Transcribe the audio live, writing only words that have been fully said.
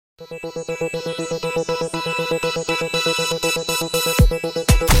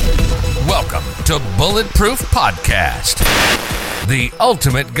Welcome to Bulletproof Podcast, the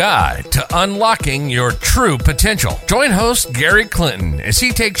ultimate guide to unlocking your true potential. Join host Gary Clinton as he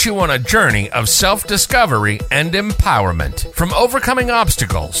takes you on a journey of self-discovery and empowerment. From overcoming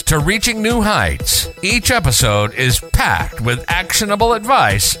obstacles to reaching new heights, each episode is packed with actionable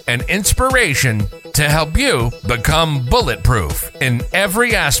advice and inspiration to help you become bulletproof in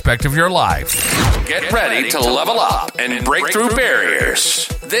every aspect of your life. Get ready to level up and break through barriers.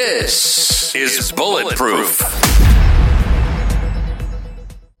 This is Bulletproof.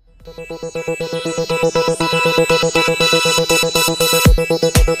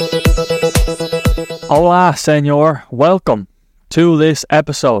 Hola, senor. Welcome to this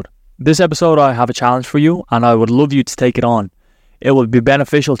episode. This episode, I have a challenge for you, and I would love you to take it on. It will be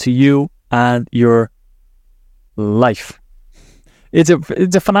beneficial to you and your life. It's a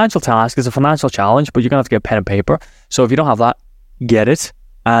financial task. It's a financial challenge, but you're going to have to get pen and paper. So if you don't have that, get it.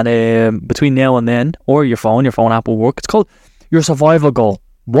 And between now and then, or your phone app will work. It's called your survival goal.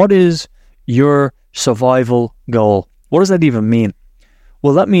 What is your survival goal? What does that even mean?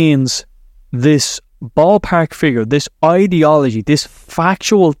 Well, that means this ballpark figure, this ideology, this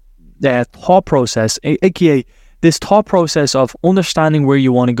factual thought process, aka this thought process of understanding where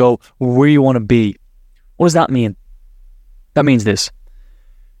you want to go, where you want to be. What does that mean? That means this.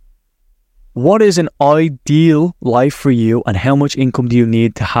 What is an ideal life for you, and how much income do you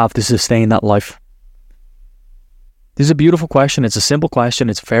need to have to sustain that life? This is a beautiful question. It's a simple question.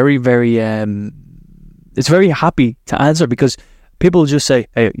 It's very, very, it's very happy to answer, because people just say,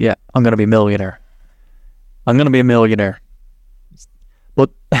 hey, yeah, I'm going to be a millionaire. I'm going to be a millionaire.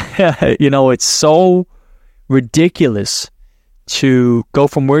 But, it's so ridiculous to go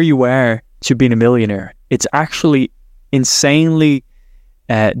from where you are to being a millionaire. It's actually insanely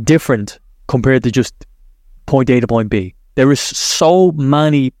different compared to just point A to point B. There is so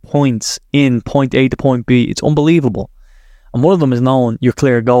many points in point A to point B. It's unbelievable. And one of them is knowing your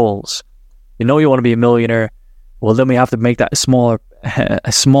clear goals. You know you want to be a millionaire. Well, then we have to make that a smaller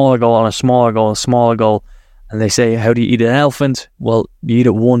goal and a smaller goal and a smaller goal. And they say, how do you eat an elephant? Well, you eat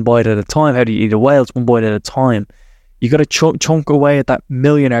it one bite at a time. How do you eat a whale? It's one bite at a time. You got to chunk away at that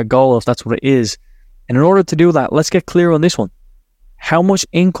millionaire goal, if that's what it is. And in order to do that, let's get clear on this one. How much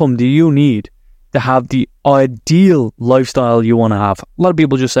income do you need to have the ideal lifestyle you want to have? A lot of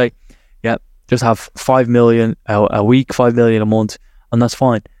people just say, yeah, just have 5 million a week, 5 million a month, and that's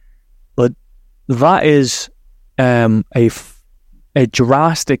fine. But that is a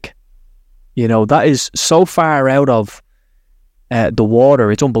drastic, that is so far out of the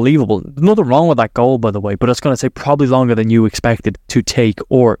water. It's unbelievable. There's nothing wrong with that goal, by the way, but it's going to take probably longer than you expected to take,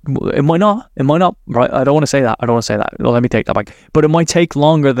 or it might not, right? I don't want to say that. Well, let me take that back. But it might take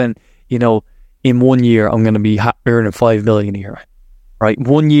longer than, in 1 year, I'm going to be earning 5 million a year, right?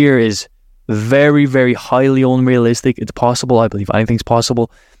 1 year is very, very highly unrealistic. It's possible. I believe anything's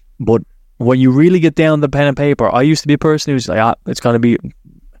possible. But when you really get down to pen and paper, I used to be a person who's like, it's going to be,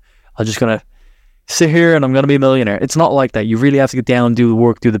 I'm just going to sit here and I'm going to be a millionaire. It's not like that. You really have to get down, do the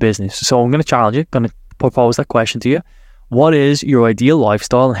work, do the business. So I'm going to challenge you, going to propose that question to you. What is your ideal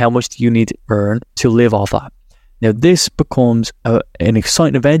lifestyle, and how much do you need to earn to live off that? Now, this becomes an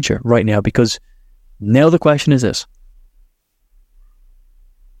exciting adventure right now, because now the question is this.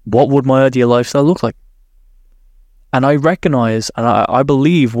 What would my ideal lifestyle look like? And I recognize, and I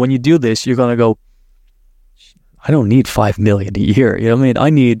believe when you do this, you're going to go, I don't need 5 million a year. You know what I mean? I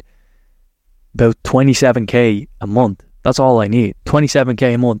need about 27k a month. That's all I need.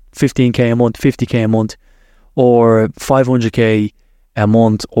 27k a month, 15k a month, 50k a month, or 500k a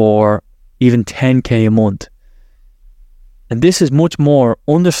month, or even 10k a month. And this is much more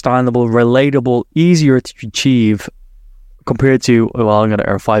understandable, relatable, easier to achieve compared to, well, I'm going to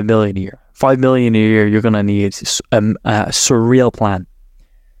earn 5 million a year. 5 million a year, you're going to need a surreal plan.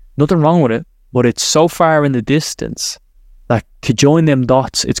 Nothing wrong with it, but it's so far in the distance that to join them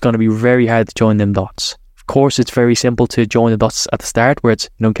dots, it's going to be very hard to join them dots. Of course, it's very simple to join the dots at the start, where it's,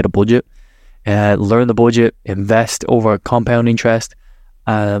 get a budget, learn the budget, invest over compound interest.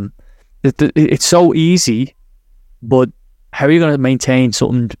 It's so easy, but how are you going to maintain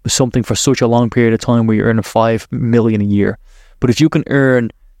something for such a long period of time where you're earning 5 million a year? But if you can earn,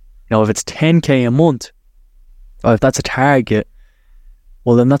 if it's 10k a month, or if that's a target,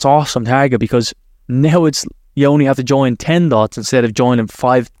 well, then that's awesome target, because now you only have to join 10 dots instead of joining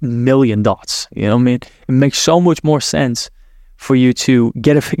 5 million dots. You know what I mean? It makes so much more sense for you to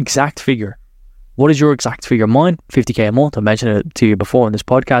get an exact figure. What is your exact figure? Mine, 50k a month. I mentioned it to you before in this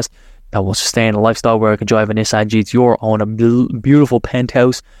podcast. That will sustain a lifestyle where I can drive a Nissan GTR, own a beautiful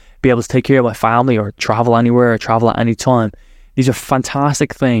penthouse, be able to take care of my family or travel anywhere or travel at any time. These are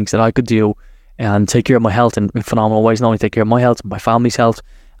fantastic things that I could do and take care of my health in phenomenal ways. Not only take care of my health, but my family's health.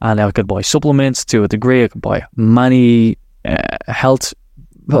 And I could buy supplements to a degree. I could buy many health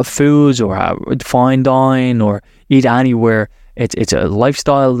foods or fine dine or eat anywhere. It's a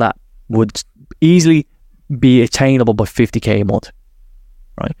lifestyle that would easily be attainable by 50k a month,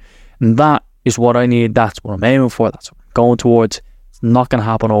 right? And that is what I need. That's what I'm aiming for. That's what I'm going towards. It's not going to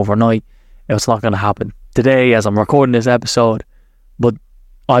happen overnight. It's not going to happen today as I'm recording this episode, but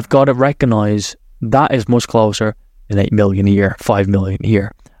I've got to recognize that is much closer than 8 million a year, 5 million a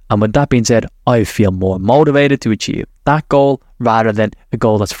year. And with that being said, I feel more motivated to achieve that goal rather than a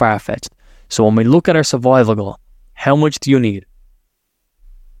goal that's far-fetched. So when we look at our survival goal, how much do you need?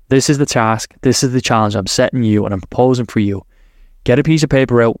 This is the task. This is the challenge I'm setting you and I'm proposing for you. Get a piece of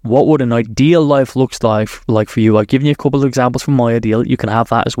paper out. What would an ideal life looks like for you? I've given you a couple of examples from my ideal. You can have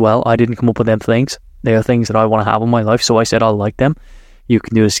that as well. I didn't come up with them things. They are things that I want to have in my life, so I said I like them. You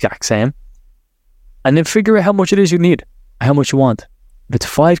can do the exact same. And then figure out how much it is you need, how much you want. If it's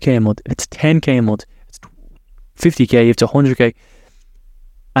 5k a month, if it's 10k a month, if it's 50k, if it's 100k.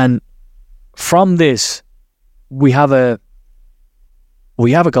 And from this, we have a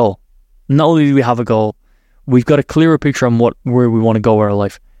goal. Not only do we have a goal, we've got a clearer picture on where we want to go in our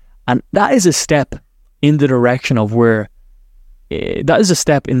life. And that is a step in the direction of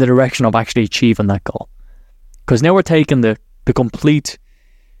actually achieving that goal. Because now we're taking the complete,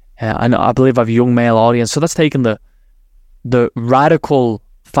 and I believe I have a young male audience, so that's taking the radical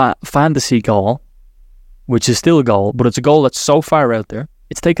fantasy goal, which is still a goal, but it's a goal that's so far out there.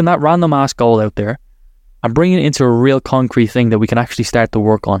 It's taking that random ass goal out there and bringing it into a real concrete thing that we can actually start to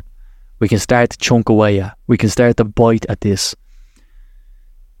work on. We can start to chunk away at. We can start to bite at this.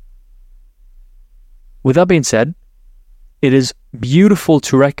 With that being said, it is beautiful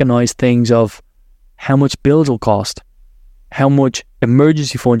to recognize things of how much bills will cost, how much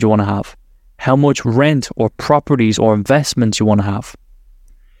emergency fund you want to have, how much rent or properties or investments you want to have.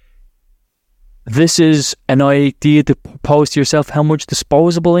 This is an idea to propose to yourself how much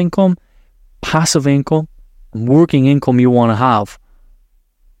disposable income, passive income, and working income you want to have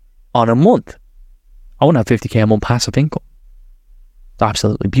on a month. I want to have 50k a month passive income. It's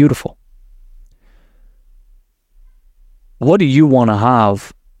absolutely beautiful. What do you want to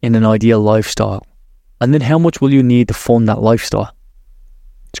have in an ideal lifestyle? And then how much will you need to fund that lifestyle?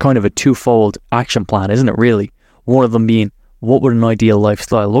 It's kind of a twofold action plan, isn't it really? One of them being, what would an ideal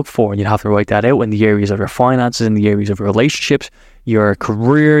lifestyle look for? And you'd have to write that out in the areas of your finances, in the areas of your relationships, your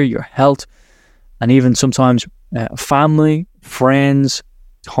career, your health, and even sometimes family, friends,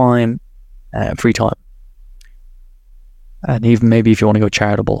 time, free time. And even maybe if you want to go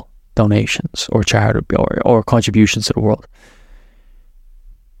charitable donations or or contributions to the world.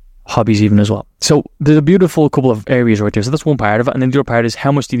 Hobbies even as well. So there's a beautiful couple of areas right there. So that's one part of it. And then the other part is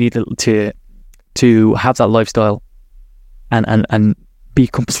how much do you need to have that lifestyle and be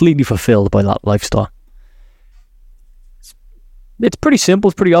completely fulfilled by that lifestyle. It's pretty simple.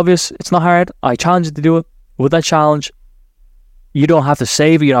 It's pretty obvious. It's not hard. I challenge you to do it. With that challenge, you don't have to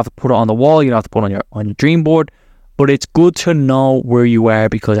save it. You don't have to put it on the wall. You don't have to put it on your dream board. But it's good to know where you are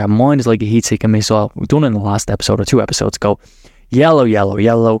because our mind is like a heat-seeking missile. We've done it in the last episode or 2 episodes ago. Yellow, yellow,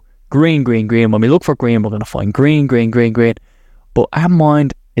 yellow. Green, green, green. When we look for green, we're going to find green, green, green, green. But our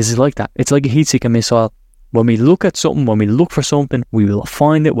mind is like that. It's like a heat-seeking missile. When we look at something, when we look for something, we will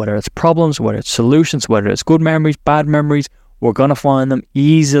find it, whether it's problems, whether it's solutions, whether it's good memories, bad memories. We're going to find them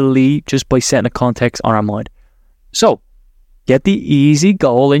easily just by setting a context on our mind. So, get the easy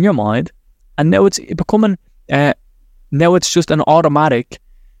goal in your mind. And now it's becoming, now it's just an automatic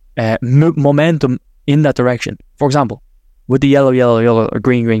momentum in that direction. For example, with the yellow, yellow, yellow, or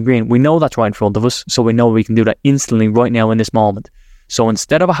green, green, green, we know that's right in front of us. So we know we can do that instantly right now in this moment. So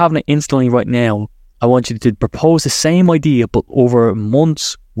instead of having it instantly right now, I want you to propose the same idea, but over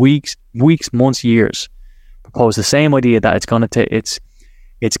months, weeks, months, years. Propose the same idea that it's going to take,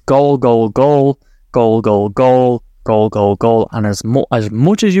 it's goal, goal, goal, goal, goal, goal, goal, goal, goal. And as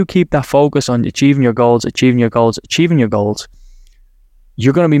much as you keep that focus on achieving your goals,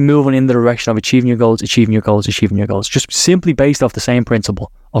 you're going to be moving in the direction of achieving your goals, just simply based off the same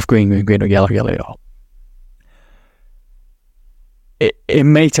principle of green, green, green, or yellow, yellow, yellow. It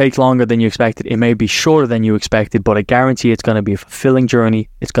may take longer than you expected. It may be shorter than you expected, but I guarantee it's going to be a fulfilling journey.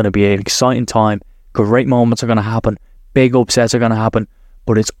 It's going to be an exciting time. Great moments are going to happen. Big upsets are going to happen,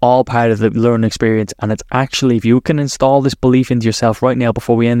 but it's all part of the learning experience. And it's actually, if you can install this belief into yourself right now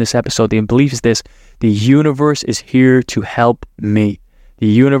before we end this episode, the belief is this: the universe is here to help me. The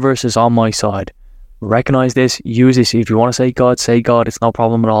universe is on my side. recognize this, use this. If you want to say God, it's no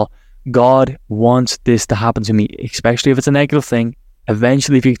problem at all. God wants this to happen to me, especially if it's a negative thing.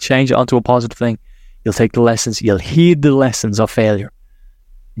 Eventually, if you change it onto a positive thing, you'll take the lessons, you'll heed the lessons of failure.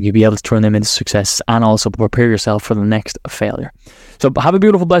 You'll be able to turn them into successes and also prepare yourself for the next failure. So have a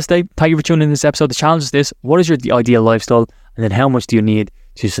beautiful, blessed day. Thank you for tuning in to this episode. The challenge is this: what is your ideal lifestyle? And then how much do you need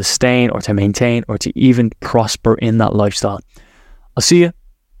to sustain or to maintain or to even prosper in that lifestyle? I'll see you.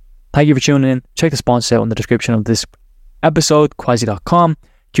 Thank you for tuning in. Check the sponsors out in the description of this episode, quasi.com,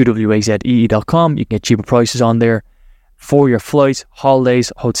 QWAZEE.com. You can get cheaper prices on there for your flights,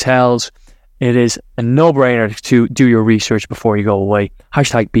 holidays, hotels. It is a no-brainer to do your research before you go away.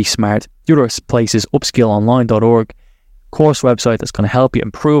 Hashtag be smart. The other place is upskillonline.org, course website that's going to help you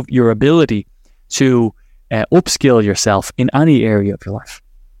improve your ability to upskill yourself in any area of your life.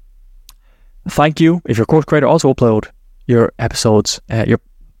 Thank you. If you're a course creator, also upload your episodes,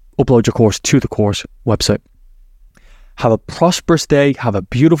 upload your course to the course website. Have a prosperous day. Have a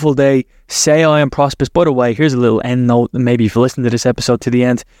beautiful day. Say I am prosperous. By the way, here's a little end note. Maybe if you listen to this episode to the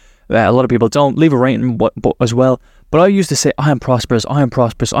end, a lot of people don't. Leave a rating as well. But I used to say, I am prosperous, I am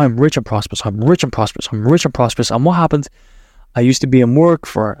prosperous, I am rich and prosperous, I'm rich and prosperous, I'm rich and prosperous. And what happened? I used to be in work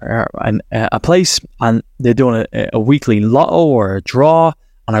for a place, and they're doing a weekly lotto or a draw,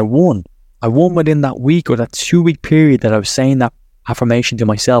 and I won. I won within that week or that 2-week period that I was saying that affirmation to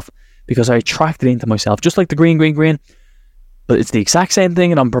myself, because I attracted it into myself, just like the green. But it's the exact same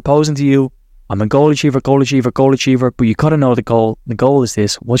thing, and I'm proposing to you. I'm a goal achiever, but you got to know the goal. The goal is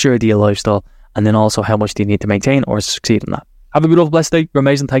this: what's your ideal lifestyle? And then also, how much do you need to maintain or succeed in that? Have a beautiful, blessed day. You're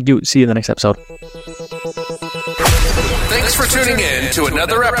amazing. Thank you. See you in the next episode. Thanks for tuning in to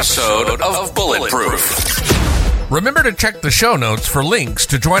another episode of Bulletproof. Remember to check the show notes for links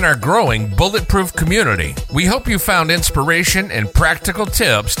to join our growing Bulletproof community. We hope you found inspiration and practical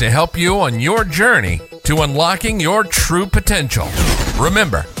tips to help you on your journey to unlocking your true potential.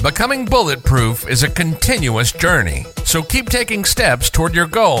 Remember, becoming bulletproof is a continuous journey, so keep taking steps toward your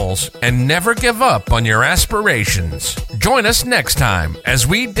goals and never give up on your aspirations. Join us next time as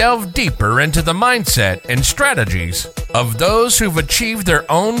we delve deeper into the mindset and strategies of those who've achieved their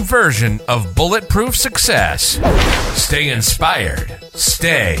own version of bulletproof success. Stay inspired.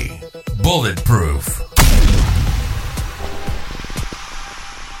 Stay bulletproof.